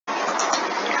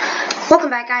Welcome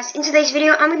back, guys. In today's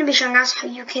video, I'm going to be showing us how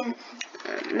you can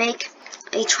make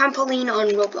a trampoline on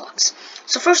Roblox.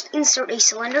 So first, insert a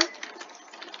cylinder,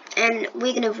 and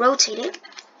we're going to rotate it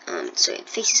so it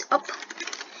faces up.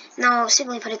 Now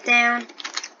simply put it down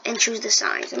and choose the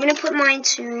size. I'm going to put mine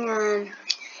to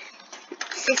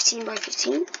 15 by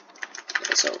 15.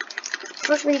 So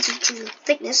first we need to choose the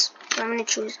thickness. So I'm going to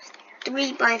choose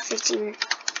 3 by 15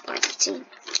 by 15.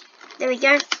 There we go.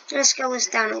 I'm going to scale this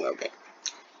down a little bit.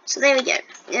 So there we go,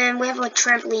 and we have a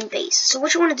trampoline base. So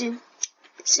what you want to do,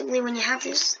 simply when you have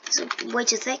this, it's way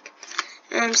too thick,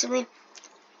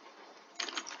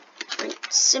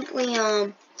 simply,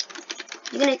 you're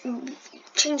gonna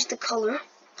change the color.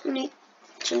 I'm gonna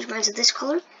change mine to this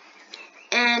color,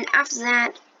 and after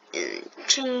that,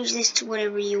 change this to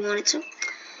whatever you want it to.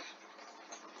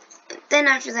 Then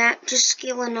after that, just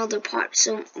scale another part.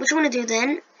 So what you want to do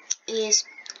then is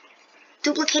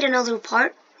duplicate another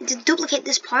part. To duplicate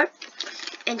this part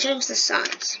and change the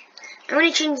size. I'm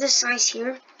going to change this size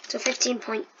here to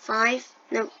 15.5,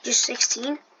 no, just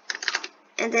 16,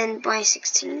 and then by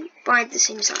 16, by the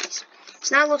same size.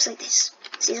 So now it looks like this.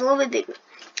 See, it's a little bit bigger.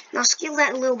 Now scale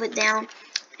that a little bit down,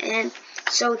 and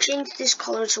so change this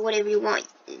color to whatever you want.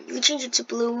 You change it to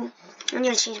blue. I'm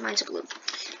going to change mine to blue.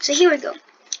 So here we go.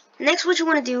 Next, what you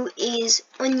want to do is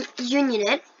union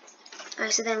it. I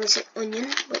accidentally said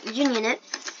onion, but union it.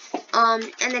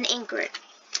 And then anchor it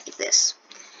like this.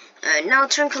 Now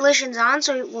turn collisions on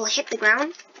so it will hit the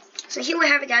ground. So here we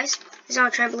have it, guys. This is our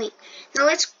trampoline. Now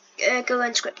let's go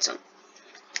and script some.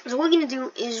 So what we're going to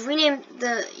do is rename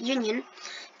the union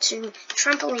to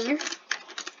trampoline,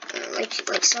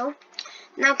 like so.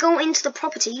 Now go into the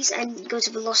properties and go to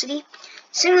velocity.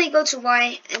 Simply go to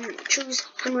Y and choose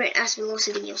 100 as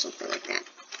velocity or something like that.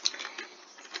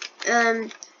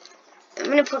 I'm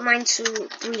going to put mine to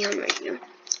 300 here.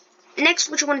 Next,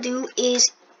 what you want to do is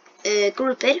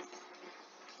group it.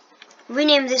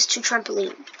 Rename this to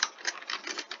trampoline.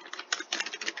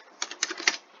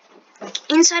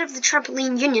 Inside of the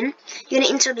trampoline union, you're going to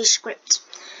insert a script.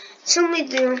 Simply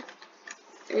do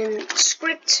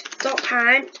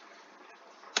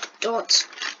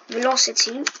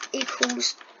script.parent.velocity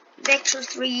equals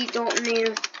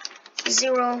vector3.new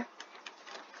 0.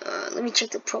 Let me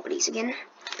check the properties again.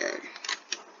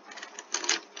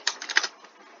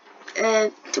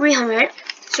 300,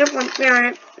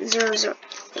 0.300,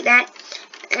 like that,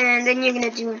 and then you're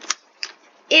gonna do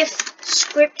if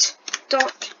script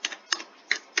dot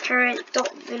parent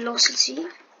dot velocity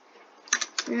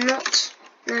not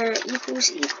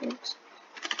equals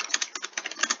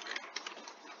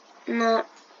not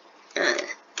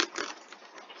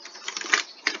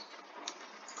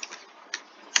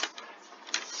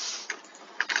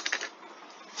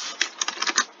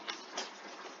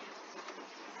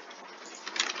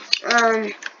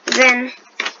then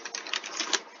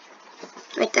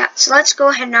like that. So let's go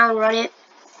ahead now and run it.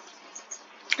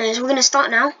 And so we're gonna start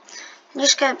now. I'm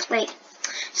just gonna play.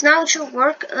 So now it should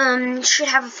work. You should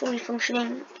have a fully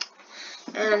functioning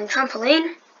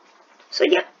trampoline. So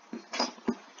yeah.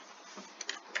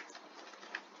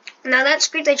 Now that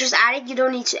script I just added, you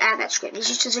don't need to add that script. It's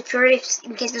just to secure it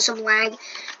in case there's some lag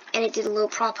and it didn't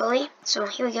load properly. So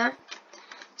here we go.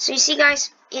 So you see,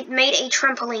 guys, it made a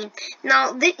trampoline.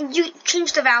 Now, you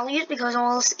change the values because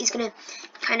all else is going to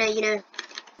kind of,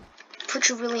 put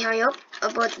you really high up.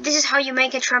 But this is how you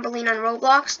make a trampoline on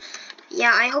Roblox.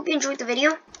 Yeah, I hope you enjoyed the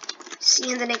video. See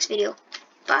you in the next video.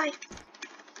 Bye.